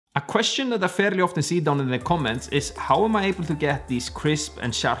A question that I fairly often see down in the comments is how am I able to get these crisp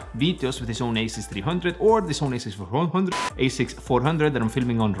and sharp videos with the Sony a6300 or the Sony a6400 that I'm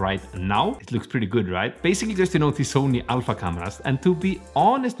filming on right now. It looks pretty good, right? Basically just to know the Sony alpha cameras, and to be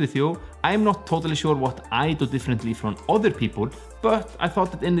honest with you, I'm not totally sure what I do differently from other people, but I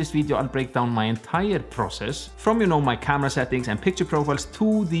thought that in this video I'll break down my entire process from, you know, my camera settings and picture profiles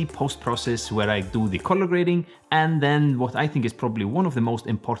to the post process where I do the color grading, and then what I think is probably one of the most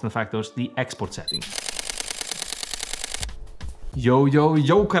important factors, the export settings. Yo,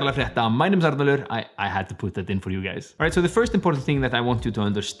 Karla Frétta, my name is Arnaldur. I had to put that in for you guys. Alright, so the first important thing that I want you to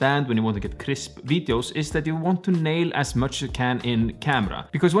understand when you want to get crisp videos is that you want to nail as much as you can in camera.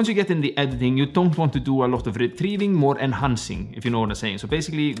 Because once you get in the editing, you don't want to do a lot of retrieving, more enhancing, if you know what I'm saying. So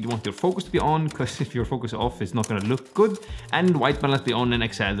basically, you want your focus to be on, because if your focus is off, it's not going to look good, and white balance be on, and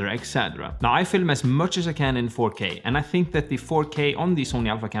etc, etc. Now, I film as much as I can in 4K, and I think that the 4K on the Sony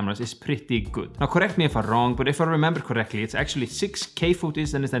Alpha cameras is pretty good. Now, correct me if I'm wrong, but if I remember correctly, it's actually 6K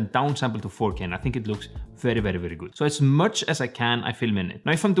footage and it's then downsampled to 4K, and I think it looks very good. So as much as I can, I film in it.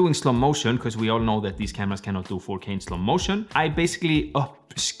 Now if I'm doing slow motion, because we all know that these cameras cannot do 4K in slow motion, I basically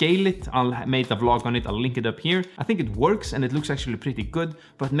upscale it. I'll make a vlog on it, I'll link it up here. I think it works and it looks actually pretty good,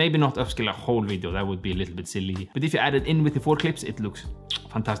 but maybe not upscale a whole video, that would be a little bit silly. But if you add it in with the 4 clips, it looks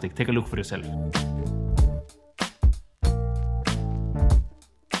fantastic. Take a look for yourself.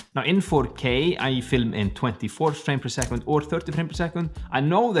 Now in 4K, I film in 24 frames per second or 30 frames per second. I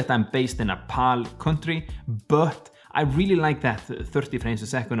know that I'm based in a PAL country, but I really like that 30 frames a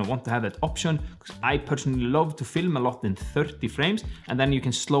second. I want to have that option because I personally love to film a lot in 30 frames, and then you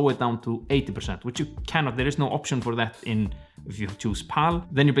can slow it down to 80%, which you cannot. There is no option for that if you choose PAL.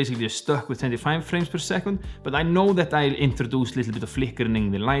 Then you're basically just stuck with 25 frames per second. But I know that I'll introduce a little bit of flickering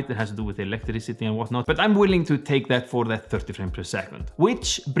in the light that has to do with the electricity and whatnot. But I'm willing to take that for that 30 frames per second.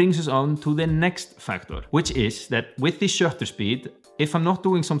 Which brings us on to the next factor, which is that with the shutter speed, if I'm not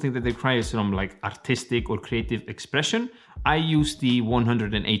doing something that requires some like artistic or creative expression, I use the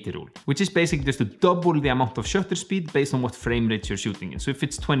 180 rule, which is basically just to double the amount of shutter speed based on what frame rates you're shooting in. So if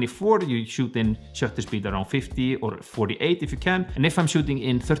it's 24, you shoot in shutter speed around 50 or 48 if you can. And if I'm shooting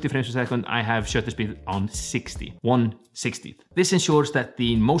in 30 frames per second, I have shutter speed on 60, 1/60. This ensures that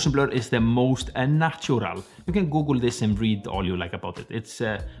the motion blur is the most natural. You can Google this and read all you like about it. It's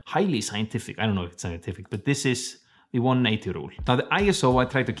highly scientific. I don't know if it's scientific, but this is the 180 rule. Now the ISO I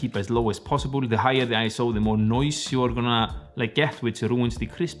try to keep as low as possible. The higher the ISO, the more noise you're gonna get, which ruins the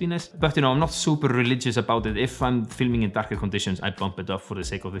crispiness. But you know, I'm not super religious about it. If I'm filming in darker conditions, I bump it up for the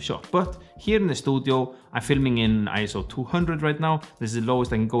sake of the shot. But here in the studio, I'm filming in ISO 200 right now. This is the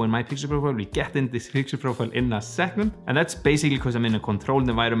lowest I can go in my picture profile. We get into this picture profile in a second. And that's basically because I'm in a controlled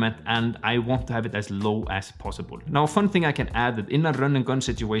environment and I want to have it as low as possible. Now, a fun thing I can add that in a run and gun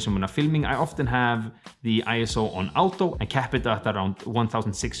situation when I'm filming, I often have the ISO on auto and cap it at around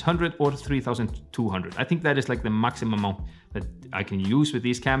 1600 or 3200. I think that is like the maximum amount that I can use with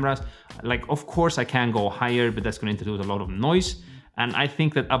these cameras. Like, of course I can go higher, but that's going to introduce a lot of noise. And I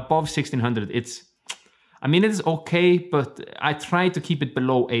think that above 1600, it is okay, but I try to keep it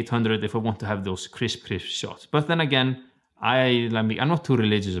below 800 if I want to have those crisp shots. But then again, I'm not too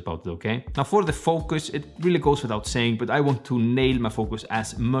religious about it, okay? Now for the focus, it really goes without saying, but I want to nail my focus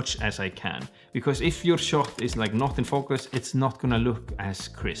as much as I can. Because if your shot is like not in focus, it's not gonna look as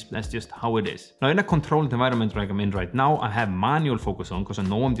crisp. That's just how it is. Now in a controlled environment like I'm in right now, I have manual focus on because I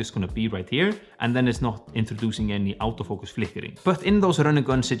know I'm just gonna be right here, and then it's not introducing any autofocus flickering. But in those run and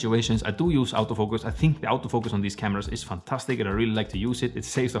gun situations, I do use autofocus. I think the autofocus on these cameras is fantastic and I really like to use it. It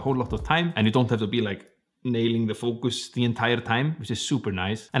saves a whole lot of time and you don't have to be like nailing the focus the entire time, which is super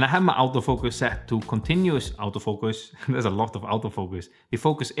nice. And I have my autofocus set to continuous autofocus. There's a lot of autofocus. The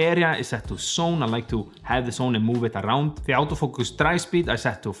focus area is set to zone. I like to have the zone and move it around. The autofocus drive speed I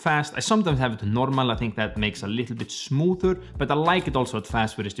set to fast. I sometimes have it to normal. I think that makes a little bit smoother, but I like it also at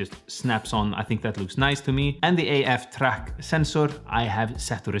fast where it just snaps on. I think that looks nice to me. And the AF track sensor I have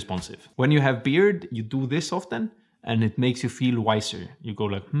set to responsive. When you have beard, you do this often, and it makes you feel wiser. You go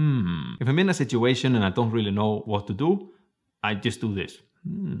like, If I'm in a situation and I don't really know what to do, I just do this.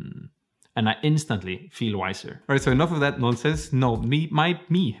 And I instantly feel wiser. All right, so enough of that nonsense. No, my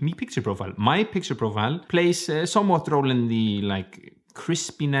picture profile. My picture profile plays somewhat role in the like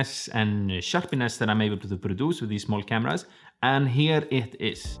crispiness and sharpness that I'm able to produce with these small cameras. And here it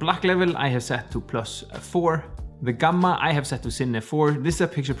is. Black level I have set to +4. The gamma I have set to Cine 4. This is a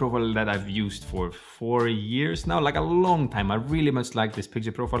picture profile that I've used for 4 years now, like a long time. I really much like this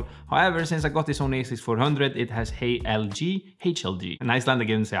picture profile. However, since I got this Sony a6400, it has HLG, and Icelandic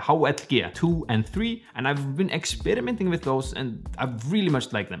even say HLG 2 and 3, and I've been experimenting with those and I've really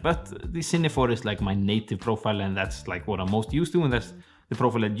much liked them. But the Cine 4 is like my native profile, and that's like what I'm most used to, and that's the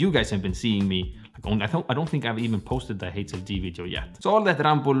profile that you guys have been seeing me like on. I don't think I've even posted the HLG video yet. So all that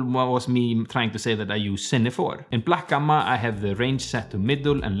ramble was me trying to say that I use Cine 4. In black gamma, I have the range set to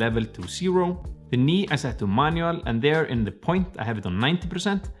middle and level to 0. The knee I set to manual, and there in the point I have it on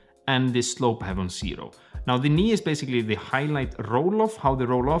 90%, and the slope I have on 0. Now the knee is basically the highlight roll off, how they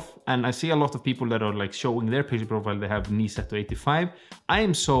roll off, and I see a lot of people that are like showing their picture profile, they have knee set to 85. I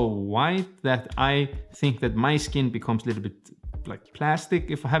am so white that I think that my skin becomes a little bit like plastic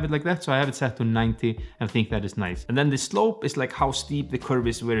if I have it like that, so I have it set to 90 and I think that is nice. And then the slope is like how steep the curve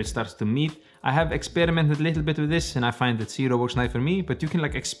is where it starts to meet. I have experimented a little bit with this and I find that 0 works nice for me, but you can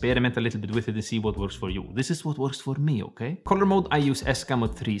like experiment a little bit with it and see what works for you. This is what works for me, okay? Color mode, I use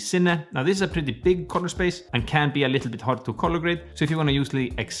S-Gamut 3 Cine. Now this is a pretty big color space and can be a little bit hard to color grade, so if you want to use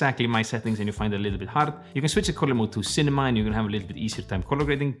exactly my settings and you find it a little bit hard, you can switch the color mode to cinema and you can have a little bit easier time color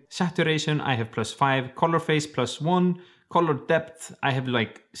grading. Saturation, I have +5, color phase +1, color depth, I have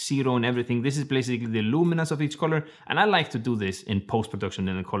like 0 and everything. This is basically the luminance of each color, and I like to do this in post-production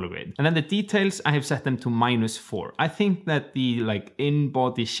in a color grade. And then the details, I have set them to -4. I think that the like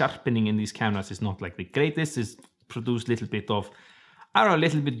in-body sharpening in these cameras is not like the greatest. It's produced a little bit of, I don't know, a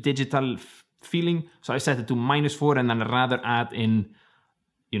little bit digital feeling. So I set it to -4, and then I'd rather add in,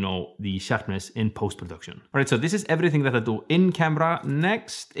 you know, the sharpness in post-production. All right, so this is everything that I do in camera.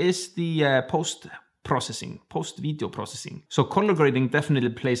 Next is the post-video processing. So color grading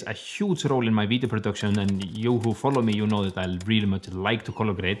definitely plays a huge role in my video production, and you who follow me, you know that I really much like to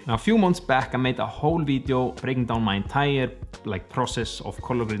color grade. Now a few months back I made a whole video breaking down my entire like process of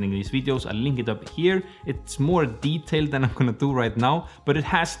color grading these videos. I'll link it up here. It's more detailed than I'm gonna do right now, but it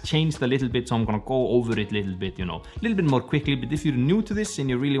has changed a little bit, so I'm gonna go over it a little bit, you know, a little bit more quickly. But if you're new to this and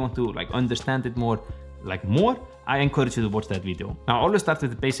you really want to like understand it more, I encourage you to watch that video. Now I always start with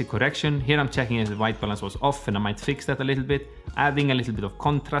the basic correction. Here I'm checking if the white balance was off, and I might fix that a little bit, adding a little bit of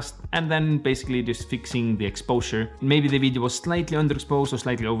contrast, and then basically just fixing the exposure. Maybe the video was slightly underexposed or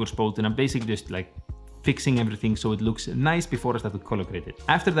slightly overexposed, and I'm basically just like fixing everything so it looks nice before I start to color grade it.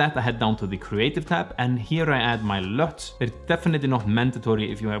 After that, I head down to the creative tab, and here I add my LUTs. They're definitely not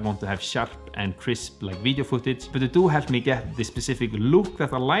mandatory if you want to have sharp and crisp like video footage, but they do help me get the specific look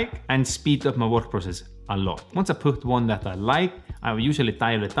that I like and speed up my work process a lot. Once I put one that I like, I will usually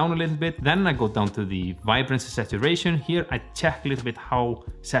dial it down a little bit. Then I go down to the vibrance and saturation. Here I check a little bit how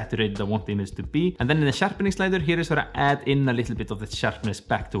saturated I want the image to be. And then in the sharpening slider, here is where I add in a little bit of the sharpness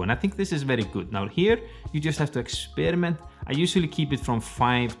back to. And I think this is very good. Now here, you just have to experiment. I usually keep it from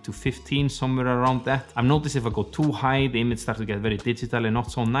 5 to 15, somewhere around that. I've noticed if I go too high, the image starts to get very digital and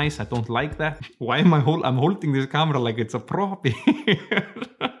not so nice. I don't like that. Why am I'm holding this camera like it's a prop here?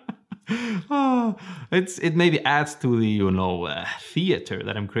 It maybe adds to the, you know, theater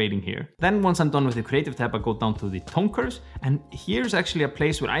that I'm creating here. Then once I'm done with the creative tab, I go down to the tone curves, and here's actually a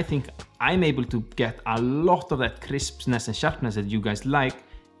place where I think I'm able to get a lot of that crispness and sharpness that you guys like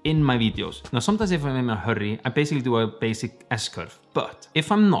in my videos. Now sometimes if I'm in a hurry, I basically do a basic S-curve, but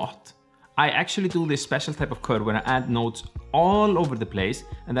if I'm not, I actually do this special type of curve where I add nodes all over the place,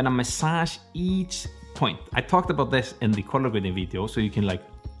 and then I massage each point. I talked about this in the color grading video, so you can like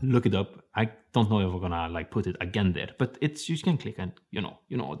look it up. I don't know if we're gonna like put it again there, but it's, you can click and you know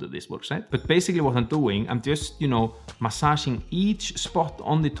how this works, right? But basically what I'm doing, I'm just, you know, massaging each spot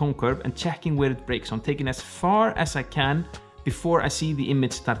on the tone curve and checking where it breaks. So I'm taking as far as I can before I see the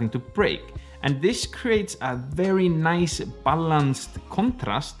image starting to break. And this creates a very nice balanced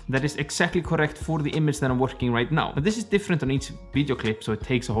contrast that is exactly correct for the image that I'm working right now. Now this is different on each video clip, so it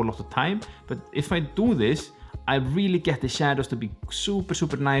takes a whole lot of time, but if I do this, I really get the shadows to be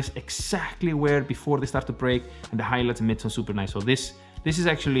super nice, exactly where before they start to break, and the highlights and mids are super nice. So this is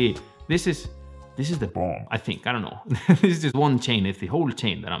actually, this is the bomb, I think. I don't know. This is just one chain. It's the whole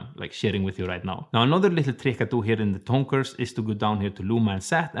chain that I'm like sharing with you right now. Now another little trick I do here in the tone curves is to go down here to Luma and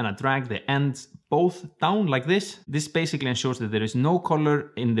Set, and I drag the ends both down like this. This basically ensures that there is no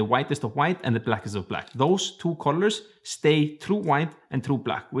color in the whitest of white and the blackest of black. Those two colors stay true white and true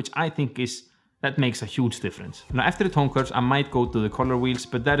black, which I think that makes a huge difference. Now after the tone curves, I might go to the color wheels,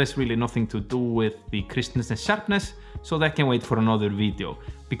 but that is really nothing to do with the crispness and sharpness. so that can wait for another video.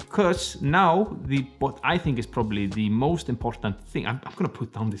 Because now, what I think is probably the most important thing, I'm gonna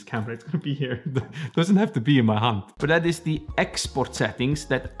put down this camera, it's gonna be here, it doesn't have to be in my hand. But that is the export settings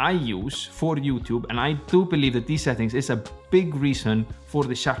that I use for YouTube, and I do believe that these settings is a big reason for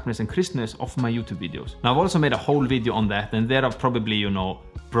the sharpness and crispness of my YouTube videos. Now I've also made a whole video on that, and there I've probably, you know,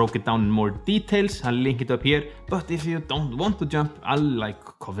 broke it down in more details. I'll link it up here, but if you don't want to jump, I'll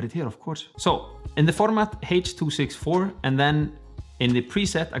cover it here, of course. So in the format H.264, and then in the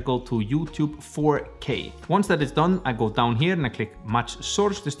preset, I go to YouTube 4K. Once that is done, I go down here and I click match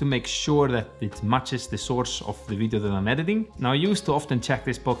source just to make sure that it matches the source of the video that I'm editing. Now I used to often check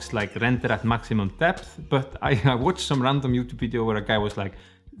this box like render at maximum depth, but I watched some random YouTube video where a guy was like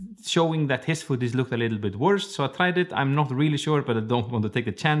showing that his footage looked a little bit worse. So I tried it. I'm not really sure, but I don't want to take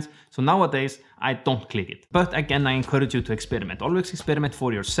the chance. So nowadays I don't click it. But again, I encourage you to experiment. Always experiment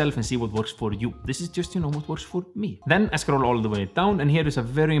for yourself and see what works for you. This is just, you know, what works for me. Then I scroll all the way down, and here is a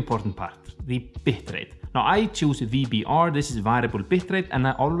very important part, the bitrate. Now I choose VBR, this is variable bitrate, and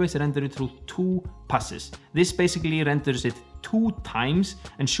I always render it through 2 passes. This basically renders it 2 times,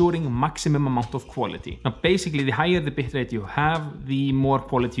 ensuring maximum amount of quality. Now basically, the higher the bitrate you have, the more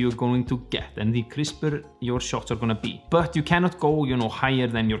quality you're going to get, and the crisper your shots are gonna be. But you cannot go, you know, higher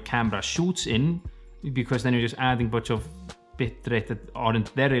than your camera shoots in, because then you're just adding a bunch of bitrate that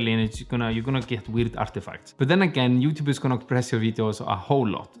aren't there really, and you're gonna get weird artifacts. But then again, YouTube is gonna compress your videos a whole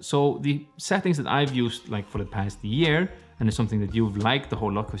lot. So the settings that I've used like for the past year, and it's something that you've liked a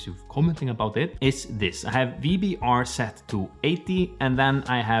whole lot because you've commenting about it, is this. I have VBR set to 80, and then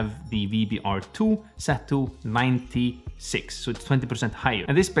I have the VBR2 set to 96, so it's 20% higher.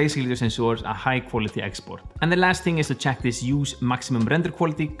 And this basically just ensures a high quality export. And the last thing is to check this use maximum render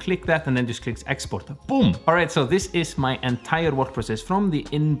quality. Click that and then just click export. Boom! All right, so this is my entire work process from the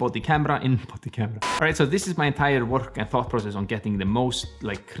in-body camera. All right, so this is my entire work and thought process on getting the most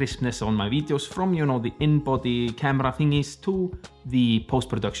like crispness on my videos from, you know, the in-body camera thingies to the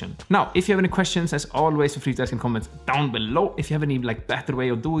post-production. Now, if you have any questions, as always, feel free to ask in comments down below. If you have any like better way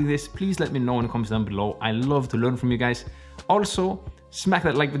of doing this, please let me know in the comments down below. I love to learn from you guys. Also, smack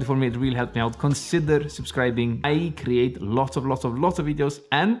that like button for me, it really helps me out. Consider subscribing. I create lots of videos,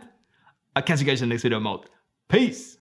 and I'll catch you guys in the next video. I'm out. Peace!